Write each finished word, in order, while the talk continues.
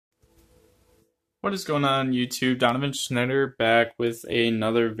What is going on YouTube? Donovan Schneider back with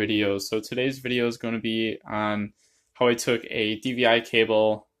another video. So today's video is going to be on how I took a DVI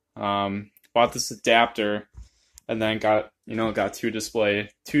cable, bought this adapter, and then got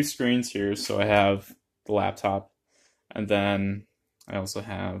two screens here. So I have the laptop, and then I also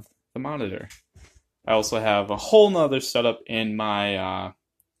have the monitor. I also have a whole nother setup in my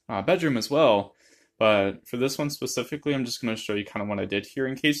bedroom as well. But for this one specifically, I'm just going to show you kind of what I did here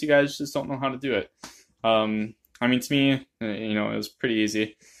in case you guys just don't know how to do it. I mean, to me, it was pretty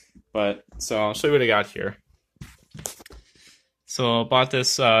easy. But so I'll show you what I got here. So I bought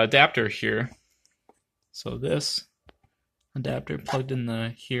this adapter here. So this adapter plugged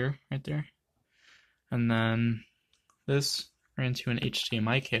in here, right there. And then this ran to an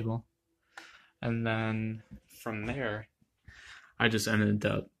HDMI cable. And then from there, I just ended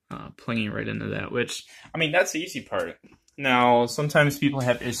up plugging right into that, which, I mean, that's the easy part. Now, sometimes people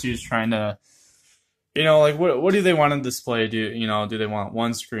have issues trying to, like, what do they want to display? Do they want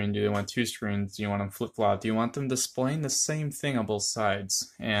one screen? Do they want two screens? Do you want them flip-flop? Do you want them displaying the same thing on both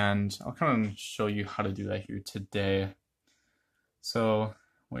sides? And I'll kind of show you how to do that here today. So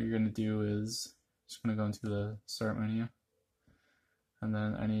what you're going to do is just going to go into the Start menu. And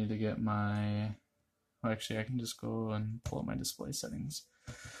then I need to get my, well, actually, I can just go and pull up my display settings.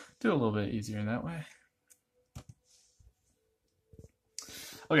 Do it a little bit easier that way.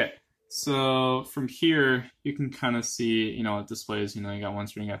 Okay, so from here, you can kind of see, it displays, you got one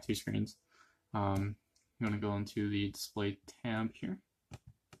screen, you got two screens. I'm going to go into the display tab here,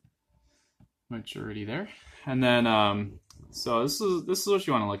 which are already there. And then, so this is what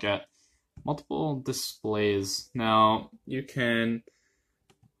you want to look at. Multiple displays. Now, you can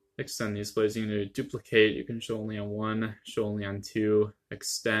extend these displays. You can do duplicate, you can show only on one, show only on two,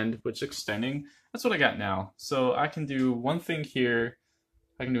 extend, which extending, that's what I got now. So I can do one thing here,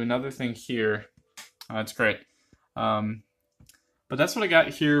 I can do another thing here. That's great. But that's what I got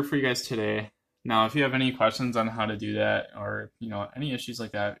here for you guys today. Now, if you have any questions on how to do that, or any issues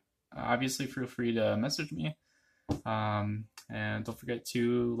like that, obviously feel free to message me. And don't forget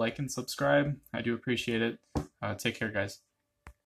to like and subscribe. I do appreciate it. Take care, guys.